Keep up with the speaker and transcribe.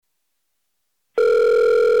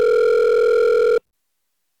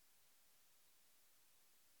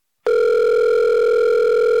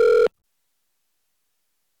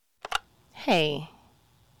Hey,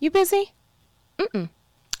 you busy? Mm-mm.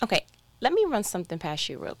 Okay, let me run something past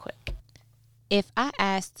you real quick. If I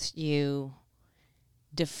asked you,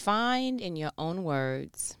 define in your own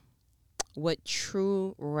words what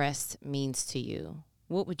true rest means to you,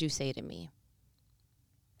 what would you say to me?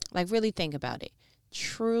 Like, really think about it.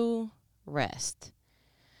 True rest.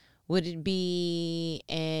 Would it be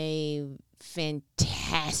a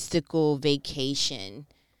fantastical vacation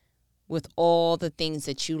with all the things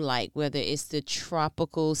that you like, whether it's the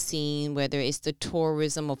tropical scene, whether it's the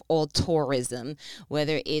tourism of all tourism,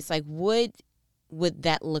 whether it's like, what would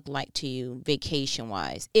that look like to you vacation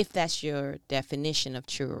wise, if that's your definition of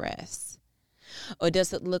true rest? Or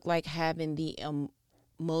does it look like having the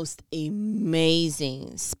most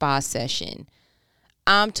amazing spa session?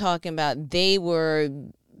 I'm talking about they were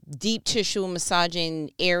deep tissue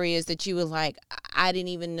massaging areas that you were like, I didn't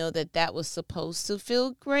even know that that was supposed to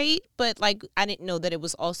feel great, but like I didn't know that it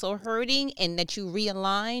was also hurting, and that you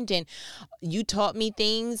realigned and you taught me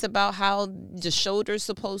things about how the shoulder's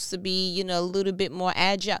supposed to be, a little bit more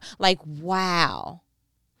agile. Like, wow.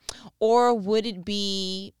 Or would it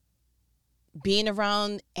be being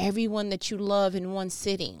around everyone that you love in one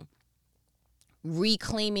sitting,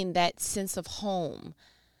 reclaiming that sense of home?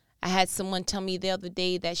 I had someone tell me the other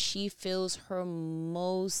day that she feels her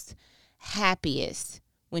most happiest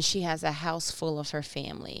when she has a house full of her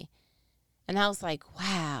family. And I was like,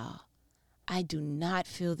 wow, I do not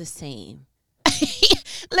feel the same.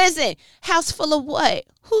 Listen, house full of what?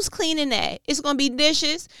 Who's cleaning that? It's going to be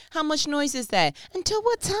dishes. How much noise is that? Until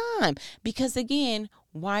what time? Because again,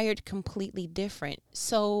 wired completely different.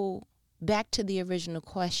 So back to the original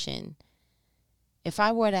question. If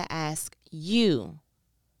I were to ask you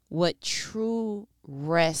what true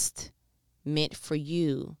rest meant for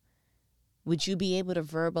you, would you be able to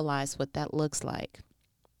verbalize what that looks like?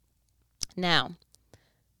 Now,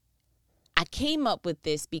 I came up with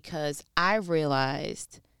this because I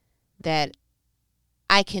realized that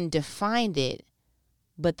I can define it,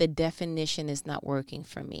 but the definition is not working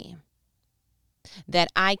for me. That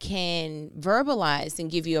I can verbalize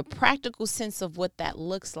and give you a practical sense of what that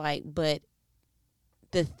looks like, but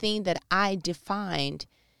the thing that I defined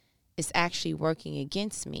is actually working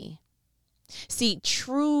against me. See,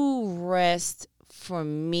 true rest for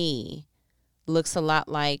me looks a lot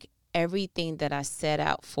like everything that I set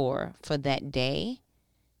out for that day,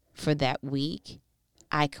 for that week,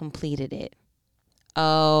 I completed it.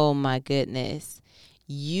 Oh my goodness.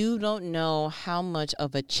 You don't know how much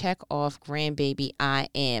of a check off grandbaby I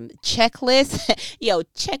am. Checklist,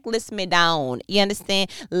 checklist me down. You understand?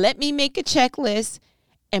 Let me make a checklist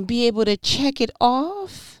and be able to check it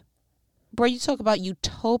off. Bro, you talk about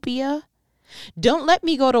utopia. Don't let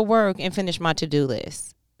me go to work and finish my to-do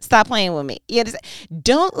list. Stop playing with me. You understand?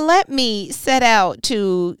 Don't let me set out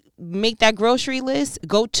to make that grocery list,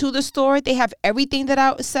 go to the store. They have everything that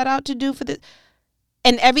I set out to do for this,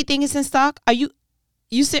 and everything is in stock. Are you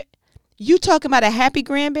talking about a happy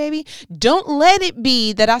grandbaby? Don't let it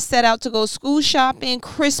be that I set out to go school shopping,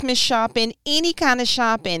 Christmas shopping, any kind of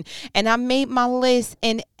shopping, and I made my list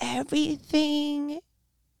and everything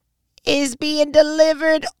is being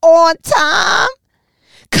delivered on time.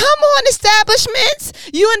 Come on, establishments.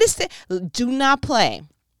 You understand? Do not play.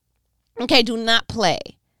 Okay, do not play.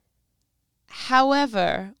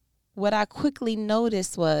 However, what I quickly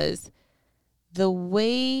noticed was the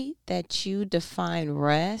way that you define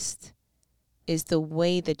rest is the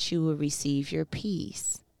way that you will receive your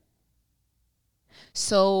peace.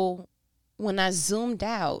 So when I zoomed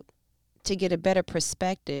out to get a better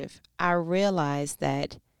perspective, I realized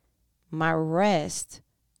that my rest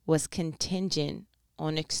was contingent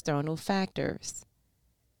on external factors.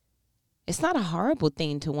 It's not a horrible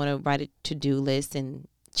thing to want to write a to-do list and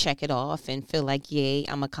check it off and feel like, yay,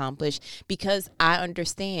 I'm accomplished, because I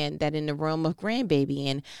understand that in the realm of grandbaby,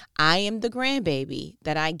 and I am the grandbaby,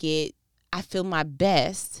 that I feel my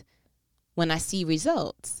best when I see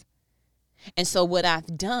results. And so what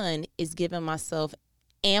I've done is given myself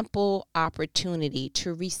ample opportunity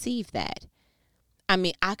to receive that. I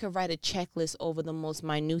mean, I could write a checklist over the most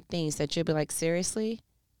minute things that you'll be like, seriously?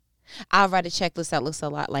 I'll write a checklist that looks a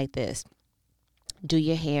lot like this. Do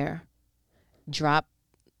your hair. Drop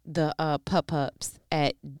the pup-ups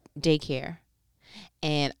at daycare.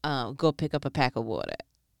 And go pick up a pack of water.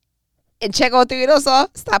 And check all three of those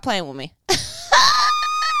off. Stop playing with me.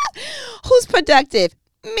 Who's productive?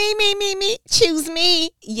 Me. Choose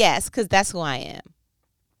me. Yes, because that's who I am.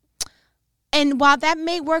 And while that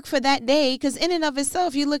may work for that day, because in and of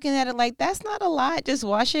itself, you're looking at it like, that's not a lot. Just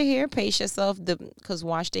wash your hair, pace yourself, because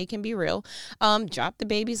wash day can be real. Drop the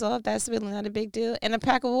babies off. That's really not a big deal. And a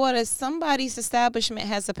pack of water. Somebody's establishment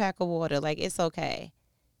has a pack of water. Like, it's okay.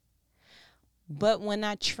 But when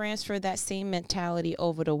I transfer that same mentality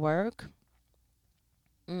over to work,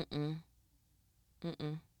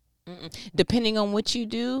 depending on what you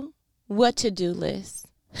do, what to-do list?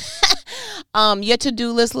 Your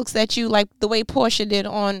to-do list looks at you like the way Portia did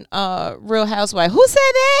on Real Housewives. Who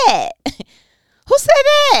said that? Who said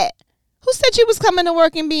that? Who said you was coming to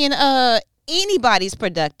work and being anybody's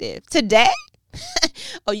productive? Today?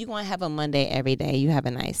 Oh, you're going to have a Monday every day. You have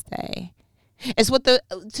a nice day. It's what the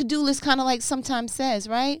to-do list kind of like sometimes says,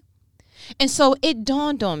 right? And so it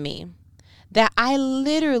dawned on me that I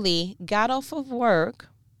literally got off of work,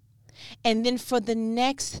 and then for the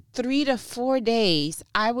next 3 to 4 days,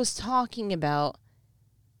 I was talking about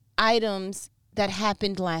items that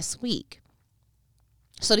happened last week.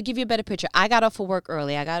 So to give you a better picture, I got off of work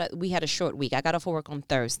early. We had a short week. I got off of work on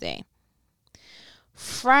Thursday.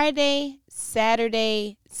 Friday,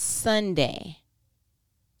 Saturday, Sunday,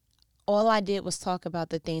 all I did was talk about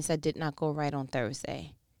the things that did not go right on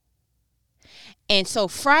Thursday. And so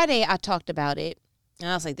Friday, I talked about it. And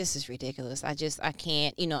I was like, this is ridiculous. I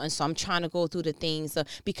can't, and so I'm trying to go through the things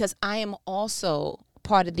because I am also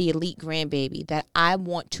part of the elite grandbaby that I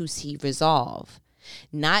want to see resolve.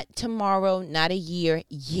 Not tomorrow, not a year,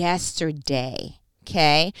 yesterday.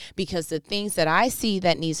 Okay? Because the things that I see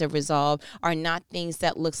that needs to resolve are not things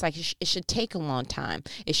that looks like it should take a long time.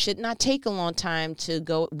 It should not take a long time to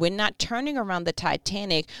go. We're not turning around the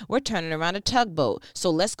Titanic. We're turning around a tugboat.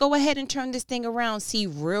 So let's go ahead and turn this thing around, see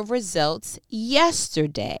real results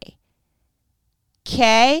yesterday.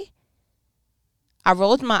 Okay? I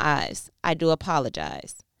rolled my eyes. I do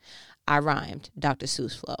apologize. I rhymed. Dr.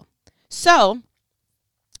 Seuss flow. So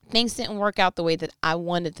things didn't work out the way that I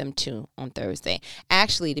wanted them to on Thursday.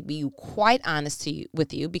 Actually, to be quite honest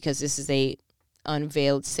with you, because this is a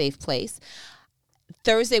unveiled safe place,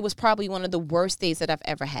 Thursday was probably one of the worst days that I've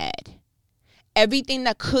ever had. Everything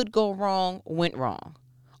that could go wrong went wrong,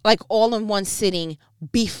 like all in one sitting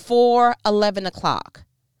before 11 o'clock.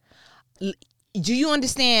 Do you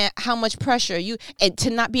understand how much pressure and to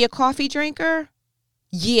not be a coffee drinker?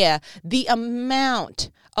 Yeah, the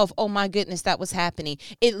amount of, oh my goodness, that was happening.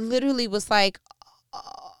 It literally was like,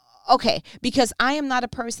 okay, because I am not a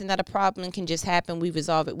person that a problem can just happen. We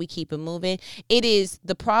resolve it. We keep it moving. It is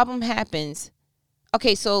the problem happens.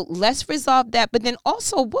 Okay, so let's resolve that. But then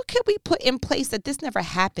also, what can we put in place that this never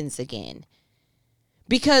happens again?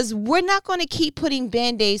 Because we're not going to keep putting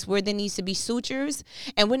Band-Aids where there needs to be sutures.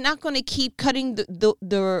 And we're not going to keep cutting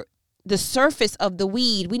the surface of the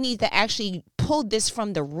weed. We need to actually pull this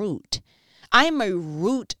from the root. I am a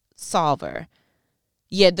root solver.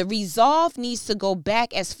 Yeah, the resolve needs to go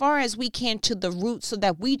back as far as we can to the root so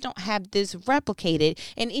that we don't have this replicated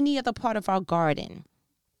in any other part of our garden.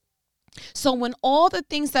 So when all the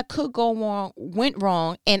things that could go wrong went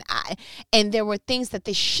wrong, and there were things that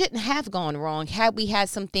they shouldn't have gone wrong had we had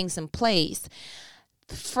some things in place,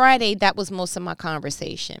 Friday, that was most of my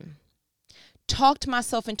conversation. Talked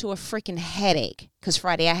myself into a freaking headache because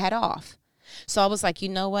Friday I had off. So I was like, you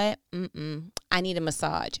know what? I need a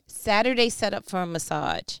massage. Saturday set up for a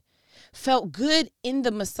massage. Felt good in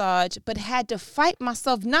the massage, but had to fight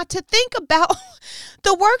myself not to think about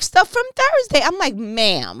the work stuff from Thursday. I'm like,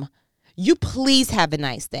 ma'am, you please have a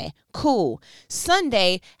nice day. Cool.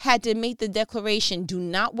 Sunday had to make the declaration, do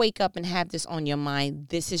not wake up and have this on your mind.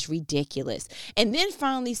 This is ridiculous. And then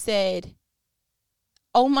finally said,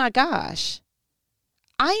 oh my gosh,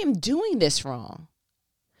 I am doing this wrong.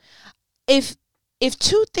 If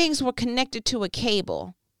two things were connected to a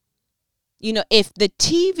cable, if the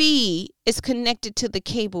TV is connected to the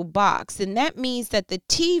cable box, then that means that the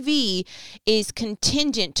TV is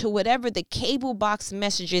contingent to whatever the cable box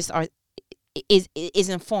messages is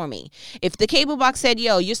informing. If the cable box said,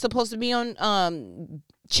 yo, you're supposed to be on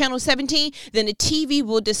channel 17, then the TV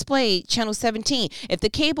will display channel 17. If the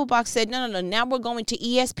cable box said, no, now we're going to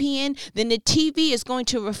ESPN, then the TV is going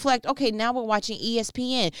to reflect, okay, now we're watching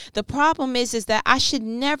ESPN. The problem is that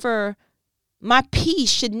my piece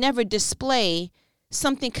should never display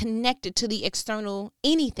something connected to the external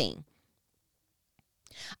anything.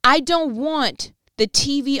 I don't want the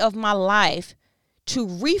TV of my life to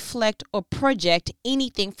reflect or project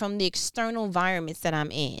anything from the external environments that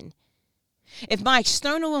I'm in. If my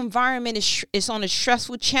external environment is on a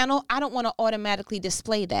stressful channel, I don't want to automatically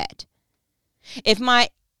display that. If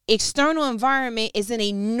external environment is in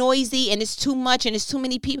a noisy and it's too much and it's too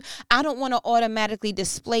many people, I don't want to automatically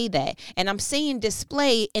display that. And I'm saying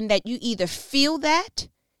display in that you either feel that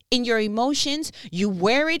in your emotions, you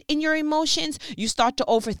wear it in your emotions, you start to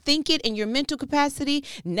overthink it in your mental capacity.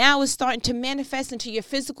 Now it's starting to manifest into your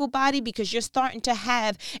physical body because you're starting to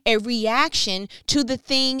have a reaction to the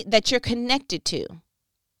thing that you're connected to.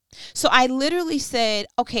 So I literally said,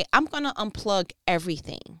 okay, I'm going to unplug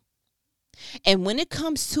everything. And when it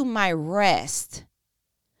comes to my rest,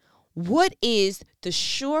 what is the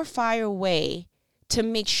surefire way to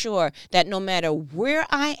make sure that no matter where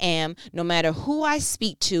I am, no matter who I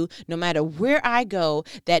speak to, no matter where I go,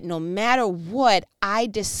 that no matter what I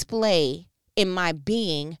display in my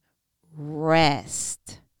being,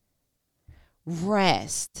 rest.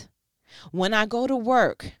 Rest. When I go to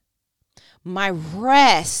work, my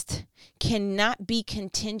rest cannot be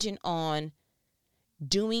contingent on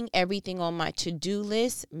doing everything on my to-do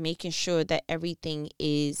list, making sure that everything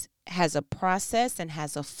has a process and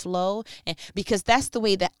has a flow, and because that's the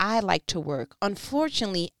way that I like to work.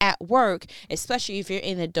 Unfortunately, at work, especially if you're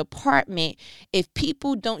in a department, if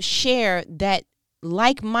people don't share that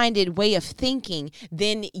like-minded way of thinking,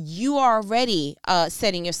 then you are already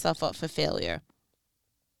setting yourself up for failure.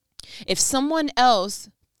 If someone else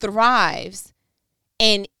thrives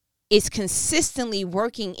and is consistently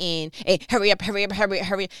working in a hurry up,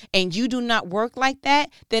 and you do not work like that,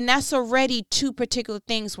 then that's already two particular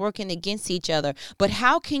things working against each other. But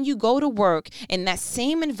how can you go to work in that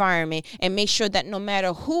same environment and make sure that no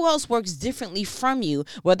matter who else works differently from you,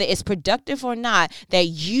 whether it's productive or not, that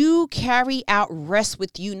you carry out rest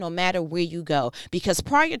with you no matter where you go? Because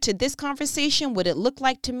prior to this conversation, what it looked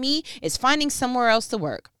like to me is finding somewhere else to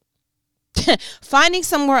work. Finding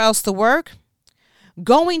somewhere else to work,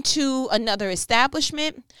 going to another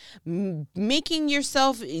establishment, making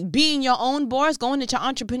yourself, being your own boss, going into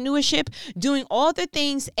entrepreneurship, doing all the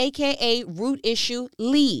things, aka root issue,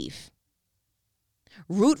 leave.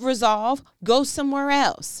 Root resolve, go somewhere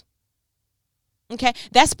else. Okay,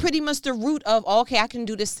 that's pretty much the root of, okay, I can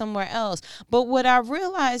do this somewhere else. But what I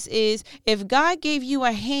realize is if God gave you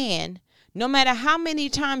a hand, no matter how many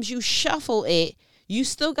times you shuffle it, you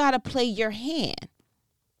still got to play your hand.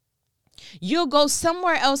 You'll go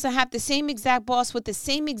somewhere else and have the same exact boss with the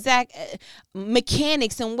same exact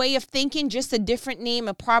mechanics and way of thinking, just a different name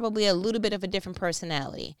and probably a little bit of a different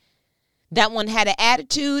personality. That one had an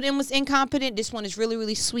attitude and was incompetent. This one is really,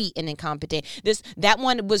 really sweet and incompetent. That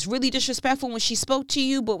one was really disrespectful when she spoke to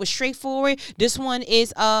you, but was straightforward. This one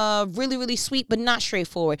is really, really sweet, but not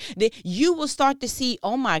straightforward. You will start to see,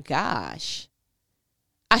 oh my gosh,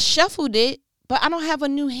 I shuffled it, but I don't have a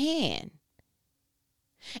new hand.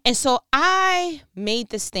 And so I made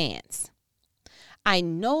the stance. I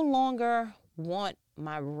no longer want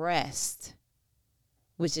my rest,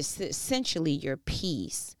 which is essentially your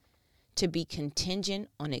peace, to be contingent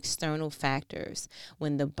on external factors.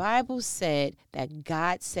 When the Bible said that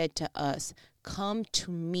God said to us, come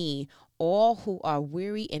to me, all who are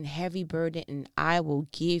weary and heavy burdened, and I will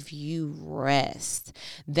give you rest.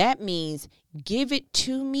 That means give it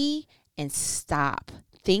to me and stop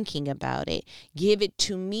thinking about it. Give it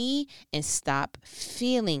to me and stop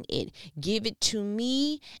feeling it. Give it to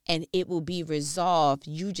me and it will be resolved.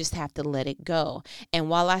 You just have to let it go.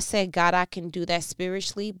 And while I said, God, I can do that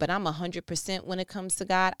spiritually, but I'm 100% when it comes to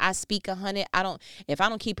God. I speak 100. If I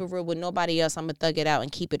don't keep it real with nobody else, I'm going to thug it out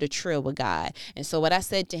and keep it a trill with God. And so what I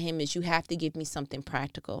said to him is, you have to give me something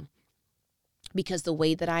practical, because the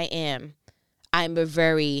way that I'm a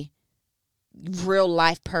very real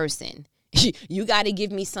life person. You got to give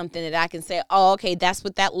me something that I can say, oh, okay, that's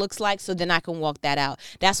what that looks like. So then I can walk that out.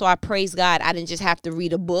 That's why I praise God. I didn't just have to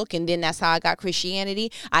read a book and then that's how I got Christianity.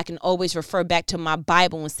 I can always refer back to my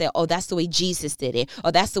Bible and say, oh, that's the way Jesus did it.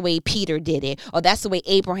 Or that's the way Peter did it. Or that's the way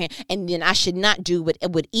Abraham. And then I should not do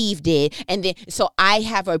what Eve did. And then so I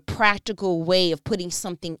have a practical way of putting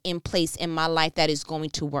something in place in my life that is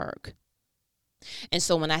going to work. And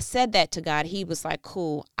so when I said that to God, he was like,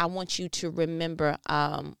 cool, I want you to remember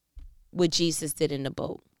what Jesus did in the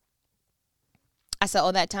boat. I said,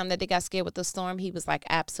 oh, that time that they got scared with the storm? He was like,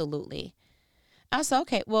 absolutely. I said,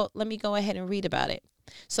 okay, well, let me go ahead and read about it.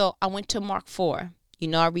 So I went to Mark 4. You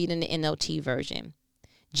know, I read in the NLT version.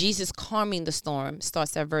 Jesus calming the storm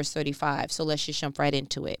starts at verse 35. So let's just jump right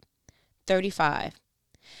into it. 35.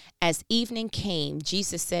 As evening came,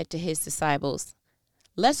 Jesus said to his disciples,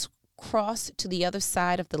 let's cross to the other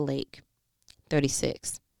side of the lake.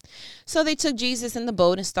 36. So they took Jesus in the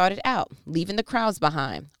boat and started out, leaving the crowds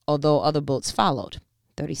behind, although other boats followed.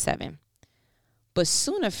 37. But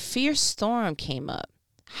soon a fierce storm came up.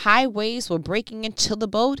 High waves were breaking into the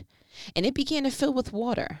boat, and it began to fill with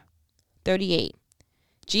water. 38.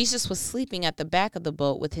 Jesus was sleeping at the back of the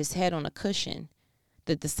boat with his head on a cushion.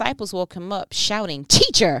 The disciples woke him up, shouting,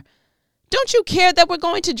 "Teacher, don't you care that we're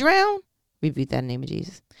going to drown?" Repeat that in the name of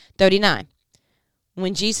Jesus. 39.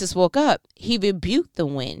 When Jesus woke up, he rebuked the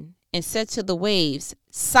wind and said to the waves,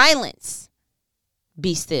 "Silence,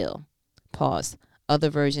 be still." Pause. Other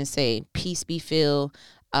versions say, "Peace be filled,"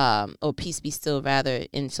 or "Peace be still," rather.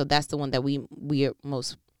 And so that's the one that we are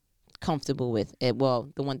most comfortable with.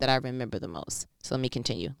 Well, the one that I remember the most. So let me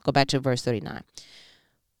continue. Go back to verse 39.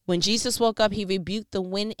 When Jesus woke up, he rebuked the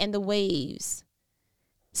wind and the waves.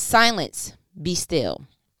 "Silence, be still."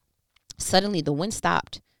 Suddenly the wind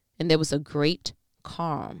stopped, and there was a great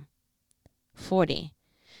calm. 40.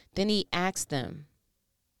 Then he asked them,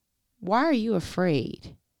 "Why are you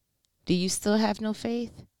afraid? Do you still have no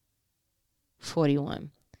faith?"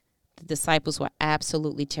 41. The disciples were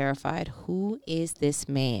absolutely terrified. "Who is this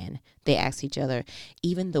man?" they asked each other.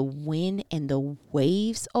 "Even the wind and the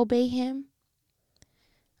waves obey him?"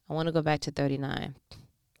 I want to go back to 39.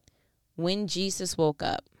 When Jesus woke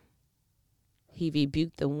up, he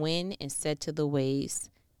rebuked the wind and said to the waves,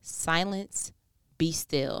 "Silence, be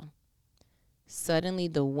still." Suddenly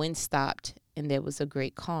the wind stopped and there was a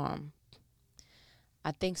great calm.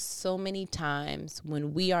 I think so many times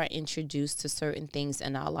when we are introduced to certain things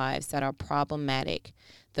in our lives that are problematic,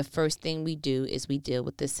 the first thing we do is we deal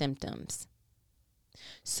with the symptoms.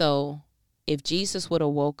 So if Jesus would have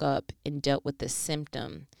woke up and dealt with the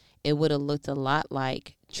symptom, it would have looked a lot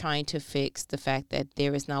like trying to fix the fact that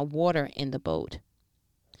there is now water in the boat.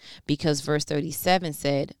 Because verse 37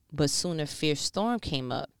 said, "But soon a fierce storm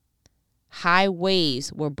came up. High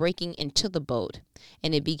waves were breaking into the boat,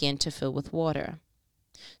 and it began to fill with water."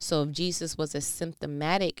 So if Jesus was a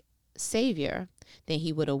symptomatic savior, then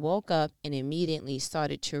he would have woke up and immediately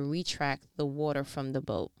started to retract the water from the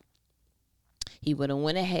boat. He would have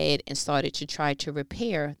went ahead and started to try to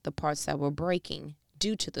repair the parts that were breaking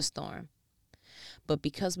due to the storm. But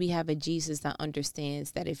because we have a Jesus that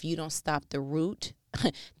understands that if you don't stop the root,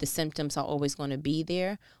 the symptoms are always going to be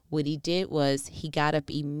there, what he did was he got up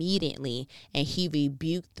immediately and he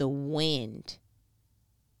rebuked the wind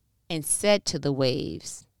and said to the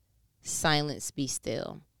waves, "Silence, be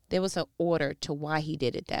still." There was an order to why he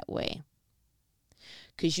did it that way.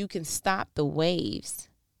 Because you can stop the waves,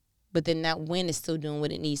 but then that wind is still doing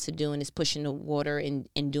what it needs to do and it's pushing the water and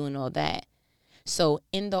doing all that. So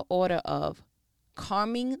in the order of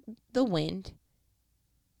calming the wind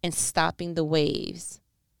and stopping the waves,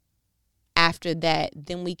 after that,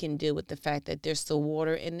 then we can deal with the fact that there's still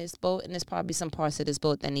water in this boat and there's probably some parts of this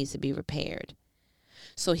boat that needs to be repaired.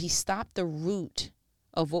 So he stopped the root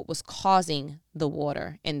of what was causing the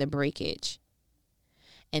water and the breakage.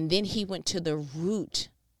 And then he went to the root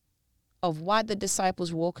of why the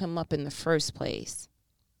disciples woke him up in the first place.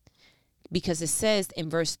 Because it says in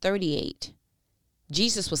verse 38,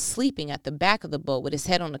 Jesus was sleeping at the back of the boat with his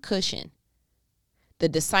head on a cushion. The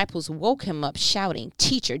disciples woke him up shouting,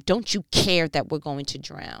 "Teacher, don't you care that we're going to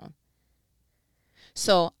drown?"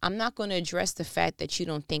 So I'm not going to address the fact that you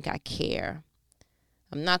don't think I care.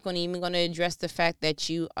 I'm not even going to address the fact that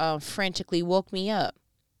you frantically woke me up.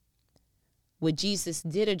 What Jesus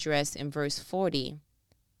did address in verse 40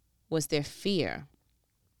 was their fear.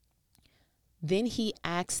 Then he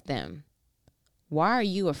asked them, "Why are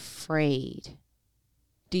you afraid?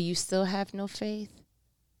 Do you still have no faith?"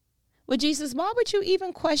 Well, Jesus, why would you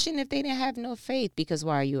even question if they didn't have no faith? Because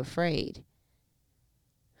why are you afraid?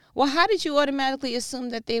 Well, how did you automatically assume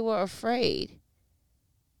that they were afraid?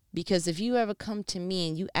 Because if you ever come to me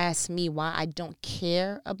and you ask me why I don't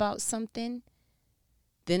care about something,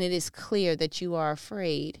 then it is clear that you are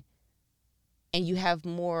afraid and you have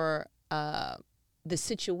more, the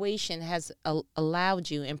situation has allowed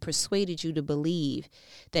you and persuaded you to believe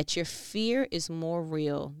that your fear is more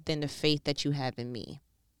real than the faith that you have in me.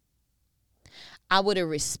 I would have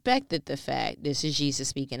respected the fact, this is Jesus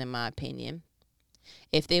speaking in my opinion,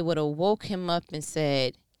 if they would have woke him up and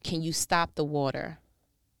said, "Can you stop the water?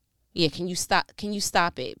 Yeah, can you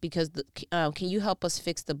stop it? Because can you help us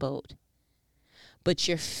fix the boat?" But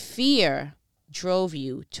your fear drove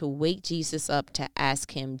you to wake Jesus up to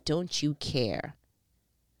ask him, "Don't you care?"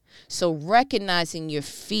 So recognizing your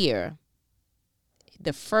fear,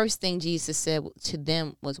 the first thing Jesus said to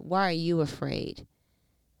them was, "Why are you afraid?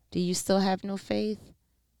 Do you still have no faith?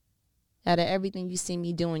 Out of everything you see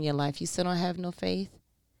me do in your life, you still don't have no faith?"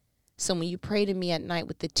 So when you pray to me at night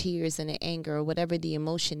with the tears and the anger or whatever the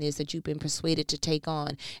emotion is that you've been persuaded to take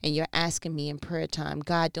on, and you're asking me in prayer time,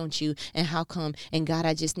 God, don't you? And how come? And God,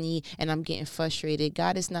 I just need, and I'm getting frustrated.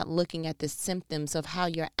 God is not looking at the symptoms of how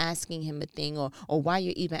you're asking him a thing or why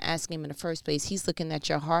you're even asking him in the first place. He's looking at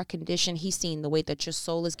your heart condition. He's seeing the way that your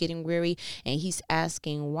soul is getting weary, and he's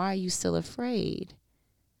asking, why are you still afraid?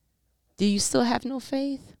 Do you still have no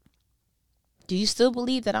faith? Do you still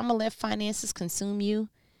believe that I'm going to let finances consume you?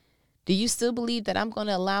 Do you still believe that I'm going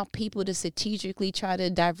to allow people to strategically try to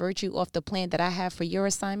divert you off the plan that I have for your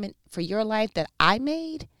assignment, for your life that I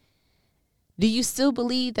made? Do you still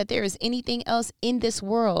believe that there is anything else in this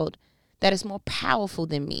world that is more powerful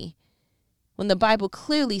than me? When the Bible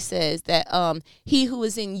clearly says that he who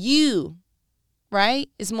is in you, right,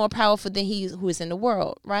 is more powerful than he who is in the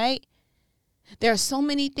world, right? There are so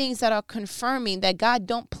many things that are confirming that God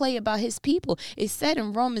don't play about his people. It's said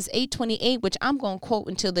in Romans 8:28, which I'm going to quote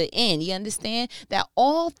until the end. You understand that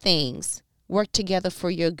all things work together for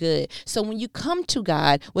your good. So when you come to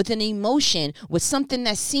God with an emotion, with something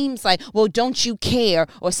that seems like, well, don't you care,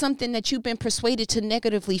 or something that you've been persuaded to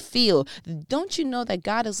negatively feel, don't you know that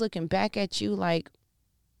God is looking back at you like,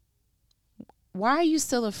 why are you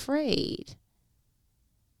still afraid?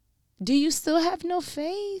 Do you still have no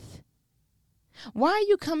faith? Why are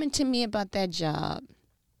you coming to me about that job?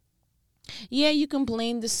 Yeah, you can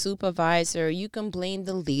blame the supervisor. You can blame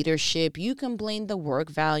the leadership. You can blame the work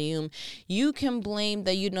volume. You can blame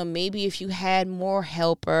maybe if you had more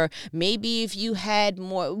helper, maybe if you had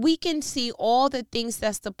more, we can see all the things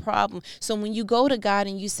that's the problem. So when you go to God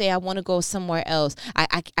and you say, I want to go somewhere else,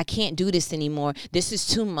 I can't do this anymore. This is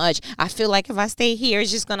too much. I feel like if I stay here,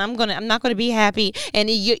 it's just I'm not going to be happy. And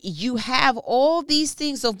you have all these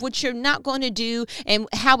things of what you're not going to do and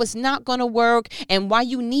how it's not going to work and why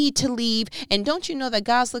you need to leave. And don't you know that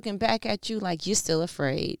God's looking back at you like you're still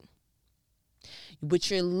afraid?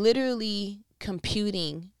 What you're literally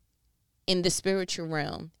computing in the spiritual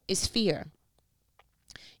realm is fear.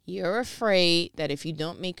 You're afraid that if you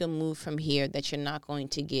don't make a move from here, that you're not going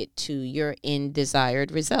to get to your end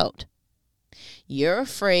desired result. You're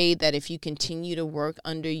afraid that if you continue to work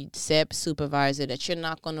under said supervisor, that you're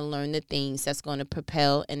not going to learn the things that's going to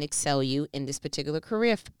propel and excel you in this particular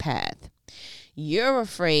career path. You're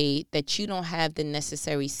afraid that you don't have the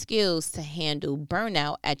necessary skills to handle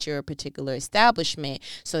burnout at your particular establishment,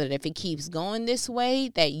 so that if it keeps going this way,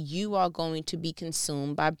 that you are going to be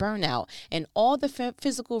consumed by burnout and all the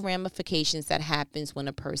physical ramifications that happens when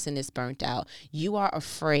a person is burnt out. You are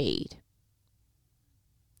afraid.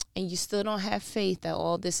 And you still don't have faith that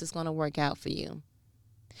all this is going to work out for you.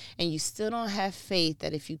 And you still don't have faith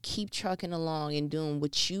that if you keep trucking along and doing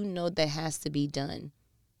what you know that has to be done,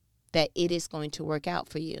 that it is going to work out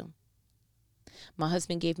for you. My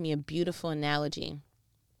husband gave me a beautiful analogy.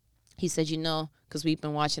 He said, because we've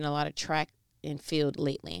been watching a lot of track and field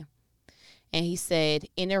lately. And he said,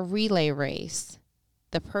 in a relay race,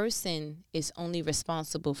 the person is only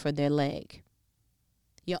responsible for their leg.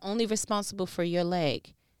 You're only responsible for your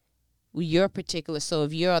leg. Your particular, so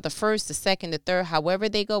if you're the first, the second, the third, however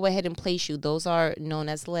they go ahead and place you, those are known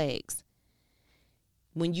as legs.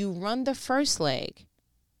 When you run the first leg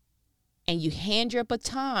and you hand your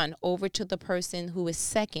baton over to the person who is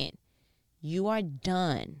second, you are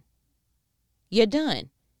done. You're done.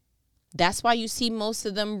 That's why you see most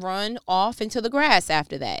of them run off into the grass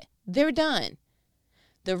after that. They're done.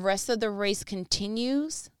 The rest of the race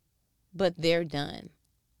continues, but they're done.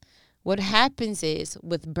 What happens is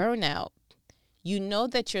with burnout, you know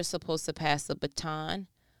that you're supposed to pass the baton,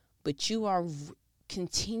 but you are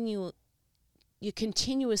you're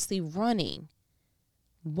continuously running.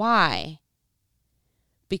 Why?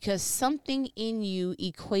 Because something in you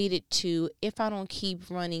equated to, if I don't keep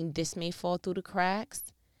running, this may fall through the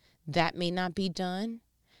cracks. That may not be done.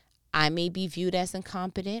 I may be viewed as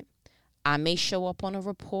incompetent. I may show up on a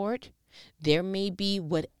report. There may be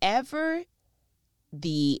whatever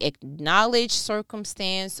the acknowledged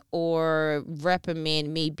circumstance or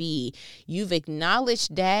reprimand may be. You've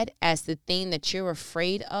acknowledged that as the thing that you're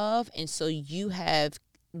afraid of. And so you have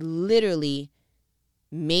literally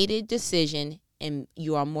made a decision and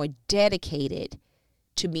you are more dedicated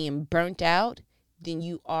to being burnt out than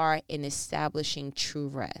you are in establishing true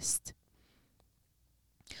rest.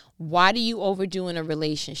 Why do you overdo in a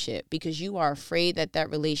relationship? Because you are afraid that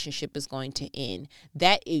that relationship is going to end.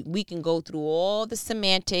 We can go through all the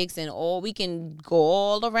semantics and we can go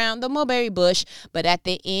all around the mulberry bush, but at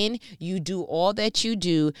the end, you do all that you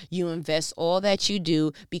do. You invest all that you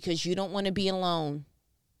do because you don't want to be alone.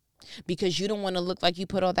 Because you don't want to look like you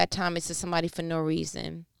put all that time into somebody for no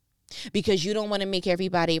reason. Because you don't want to make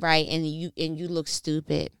everybody right and you look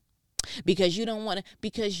stupid. because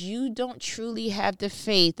you don't truly have the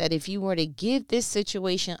faith that if you were to give this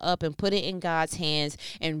situation up and put it in God's hands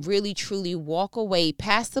and really truly walk away,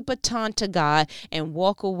 pass the baton to God and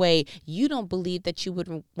walk away, you don't believe that you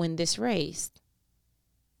would win this race.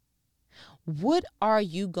 What are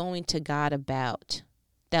you going to God about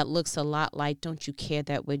that looks a lot like, don't you care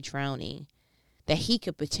that we're drowning? That he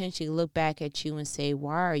could potentially look back at you and say,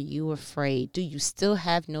 why are you afraid? Do you still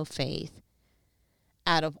have no faith?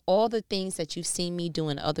 Out of all the things that you've seen me do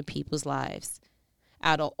in other people's lives,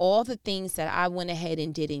 out of all the things that I went ahead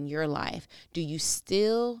and did in your life, do you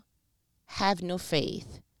still have no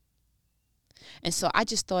faith? And so I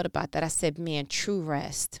just thought about that. I said, man, true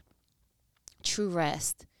rest. True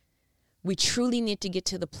rest. We truly need to get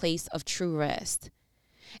to the place of true rest.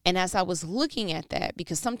 And as I was looking at that,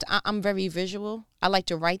 because sometimes I'm very visual, I like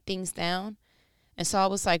to write things down. And so I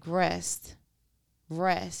was like, rest.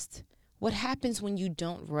 What happens when you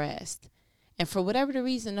don't rest? And for whatever the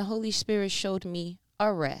reason, the Holy Spirit showed me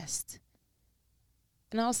a rest.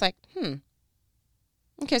 And I was like,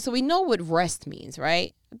 okay, so we know what rest means,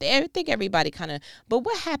 right? I think everybody but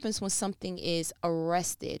what happens when something is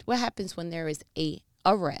arrested? What happens when there is a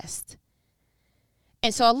arrest?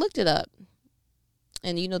 And so I looked it up.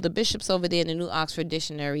 And, the bishops over there in the New Oxford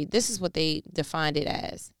Dictionary, this is what they defined it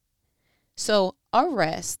as. So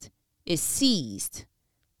arrest is seized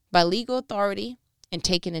by legal authority and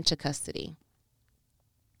taken into custody.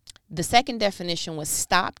 The second definition was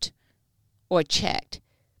stopped or checked,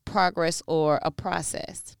 progress or a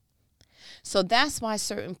process. So that's why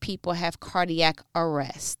certain people have cardiac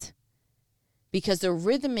arrest, because the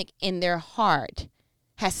rhythmic in their heart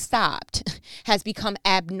has stopped, has become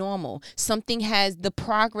abnormal. The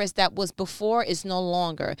progress that was before is no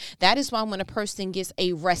longer. That is why when a person gets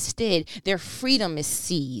arrested, their freedom is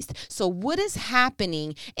seized. So what is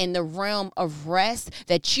happening in the realm of rest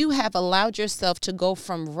that you have allowed yourself to go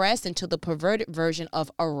from rest into the perverted version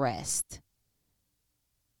of arrest?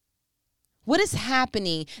 What is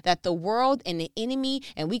happening that the world and the enemy,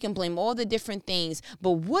 and we can blame all the different things,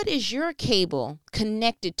 but what is your cable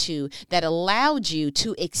connected to that allowed you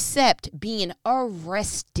to accept being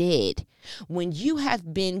arrested when you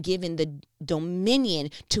have been given the dominion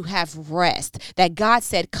to have rest? That God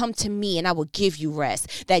said, come to me and I will give you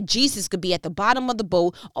rest. That Jesus could be at the bottom of the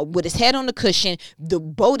boat with his head on the cushion. The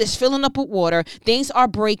boat is filling up with water. Things are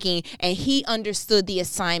breaking. And he understood the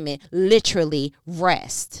assignment, literally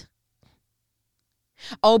rest.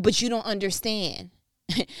 Oh, but you don't understand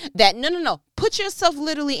that. No. Put yourself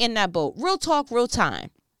literally in that boat. Real talk, real time.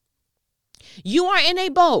 You are in a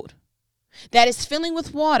boat that is filling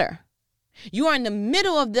with water. You are in the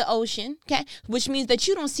middle of the ocean, okay, which means that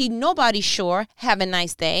you don't see nobody's shore. Have a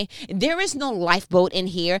nice day. There is no lifeboat in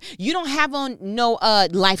here. You don't have on no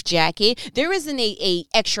life jacket. There isn't a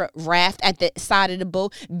extra raft at the side of the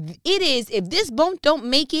boat. It is, if this boat don't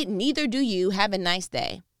make it, neither do you. Have a nice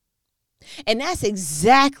day. And that's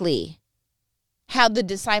exactly how the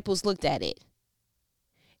disciples looked at it.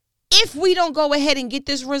 If we don't go ahead and get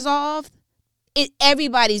this resolved,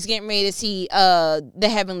 everybody's getting ready to see the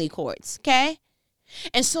heavenly courts, okay?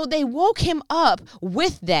 And so they woke him up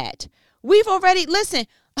with that. We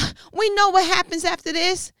know what happens after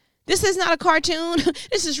this. This is not a cartoon.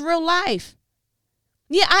 This is real life.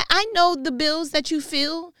 Yeah, I know the bills that you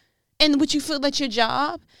feel and what you feel at your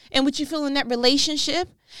job and what you feel in that relationship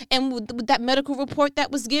and with that medical report that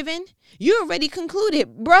was given. You already concluded,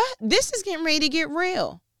 bruh, this is getting ready to get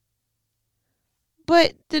real.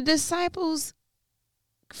 But the disciples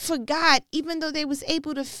forgot, even though they was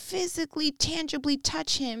able to physically, tangibly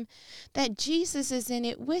touch him, that Jesus is in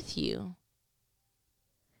it with you.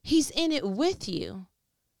 He's in it with you.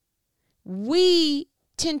 We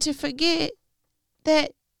tend to forget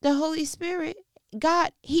that the Holy Spirit,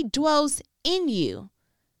 God, he dwells in you.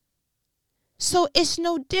 So it's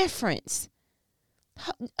no difference.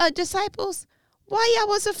 Disciples, why y'all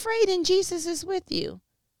was afraid and Jesus is with you?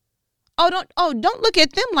 Don't look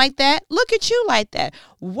at them like that. Look at you like that.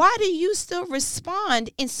 Why do you still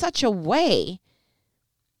respond in such a way?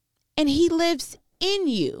 And he lives in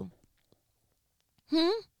you.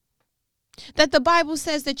 That the Bible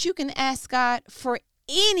says that you can ask God for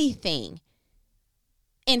anything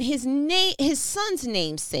in his son's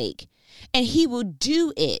name's sake, and he will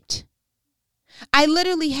do it. I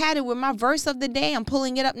literally had it with my verse of the day. I'm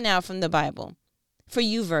pulling it up now from the Bible for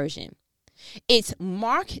you version. It's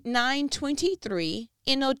Mark 9:23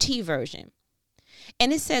 NOT version.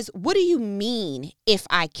 And it says, what do you mean if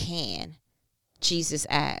I can? Jesus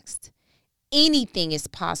asked. anything is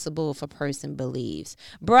possible if a person believes.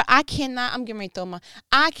 I'm getting ready to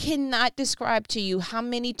I cannot describe to you how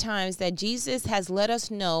many times that Jesus has let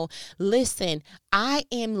us know, listen, I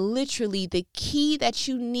am literally the key that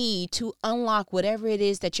you need to unlock whatever it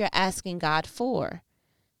is that you're asking God for.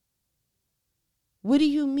 What do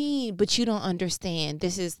you mean? But you don't understand.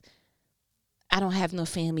 I don't have no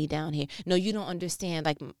family down here. No, you don't understand,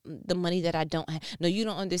 like, the money that I don't have. No, you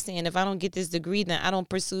don't understand. If I don't get this degree, then I don't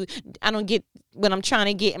get what I'm trying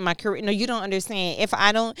to get in my career. No, you don't understand.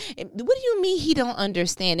 What do you mean he don't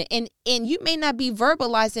understand it? And you may not be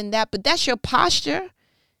verbalizing that, but that's your posture.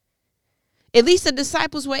 At least the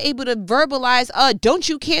disciples were able to verbalize, don't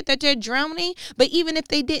you care that they're drowning? But even if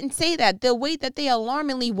they didn't say that, the way that they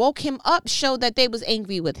alarmingly woke him up showed that they was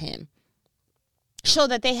angry with him. Show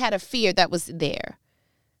that they had a fear that was there.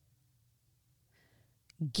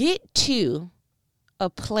 Get to a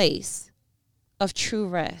place of true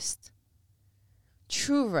rest.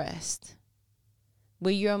 True rest.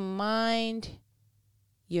 Where your mind,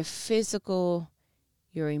 your physical,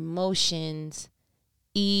 your emotions,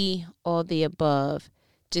 all the above,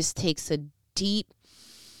 just takes a deep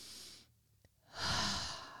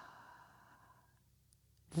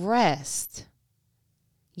rest.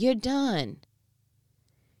 You're done.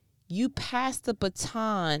 You pass the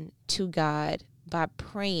baton to God by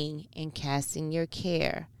praying and casting your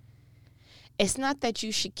care. It's not that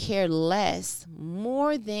you should care less,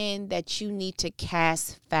 more than that you need to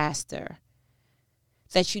cast faster.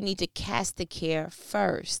 That you need to cast the care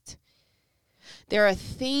first. There are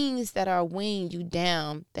things that are weighing you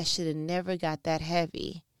down that should have never got that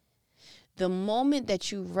heavy. The moment that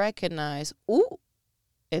you recognize,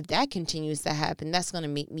 if that continues to happen, that's going to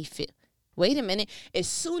make me feel. Wait a minute. As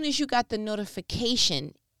soon as you got the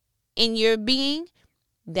notification in your being,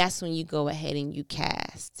 that's when you go ahead and you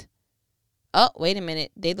cast. Oh, wait a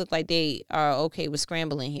minute. They look like they are okay with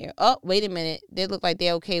scrambling here. Oh, wait a minute. They look like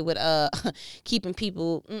they're okay with keeping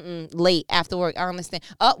people late after work. I understand.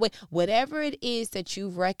 Oh, wait. Whatever it is that you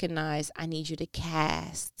recognize, I need you to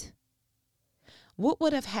cast. What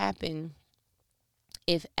would have happened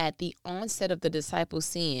if at the onset of the disciples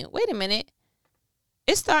seeing, wait a minute,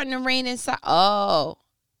 it's starting to rain inside. Oh,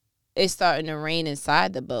 it's starting to rain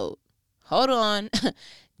inside the boat. Hold on.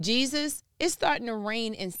 Jesus, it's starting to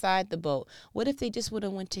rain inside the boat. What if they just would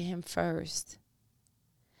have went to him first?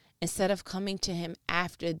 Instead of coming to him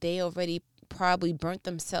after they already probably burnt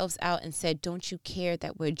themselves out and said, don't you care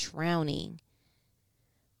that we're drowning?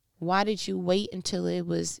 Why did you wait until it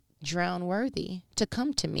was drown worthy to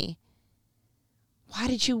come to me? Why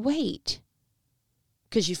did you wait?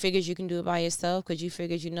 Because you figured you can do it by yourself? Because you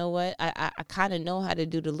figured, you know what? I kind of know how to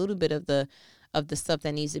do the little bit of the stuff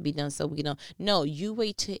that needs to be done. So, no, you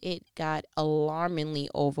wait till it got alarmingly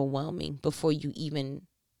overwhelming before you even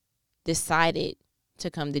decided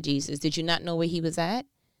to come to Jesus. Did you not know where he was at?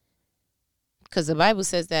 Because the Bible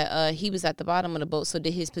says that he was at the bottom of the boat. So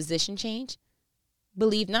did his position change?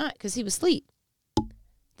 Believe not, because he was asleep.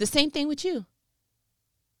 The same thing with you.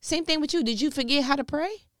 Same thing with you. Did you forget how to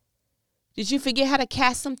pray? Did you forget how to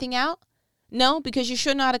cast something out? No, because you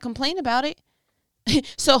sure know how to complain about it.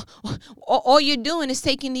 So all you're doing is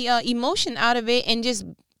taking the emotion out of it and just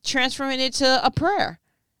transferring it to a prayer,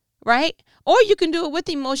 right? Or you can do it with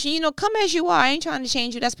emotion. Come as you are. I ain't trying to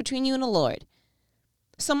change you. That's between you and the Lord.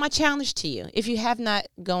 So my challenge to you, if you have not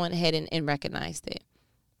gone ahead and recognized it,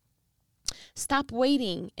 stop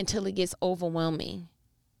waiting until it gets overwhelming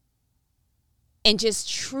and just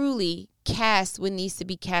truly cast what needs to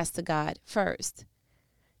be cast to God first,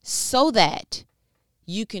 so that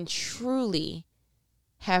you can truly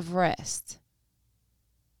have rest.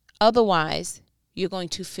 Otherwise, you're going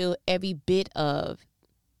to feel every bit of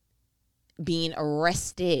being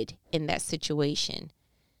arrested in that situation,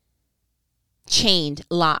 chained,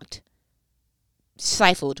 locked,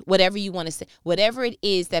 stifled, whatever you want to say, whatever it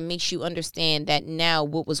is that makes you understand that now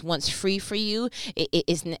what was once free for you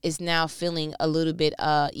is now feeling a little bit,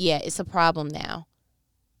 it's a problem now.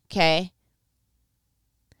 Okay?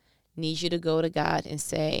 Need you to go to God and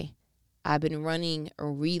say, I've been running a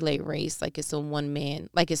relay race like it's a one man,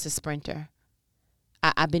 like it's a sprinter.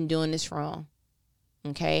 I've been doing this wrong.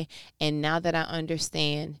 Okay? And now that I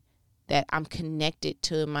understand that I'm connected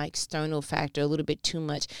to my external factor a little bit too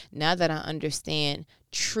much, now that I understand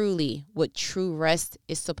truly what true rest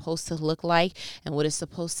is supposed to look like and what it's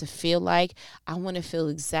supposed to feel like, I want to feel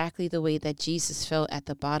exactly the way that Jesus felt at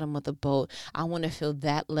the bottom of the boat. I want to feel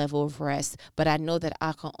that level of rest, but I know that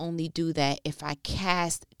I can only do that if I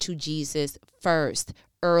cast to Jesus first,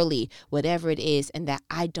 early, whatever it is, and that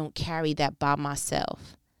I don't carry that by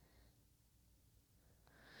myself.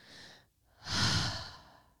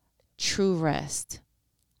 true rest.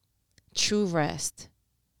 True rest.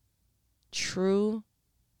 True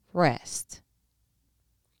rest.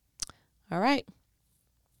 All right.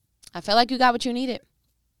 I felt like you got what you needed.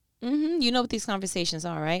 You know what these conversations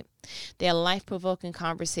are, right? They're life-provoking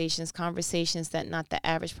conversations, conversations that not the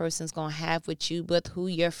average person's going to have with you, but who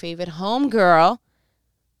your favorite homegirl,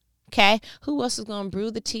 okay? Who else is going to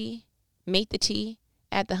brew the tea, make the tea,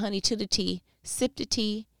 add the honey to the tea, sip the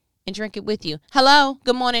tea, and drink it with you? Hello?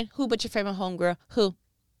 Good morning. Who but your favorite homegirl? Who?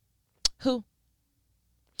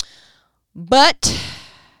 But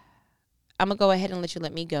I'm going to go ahead and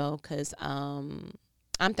let me go because I'm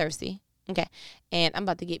thirsty. Okay. And I'm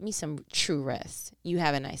about to get me some true rest. You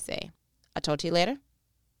have a nice day. I'll talk to you later.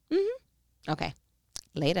 Okay.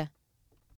 Later.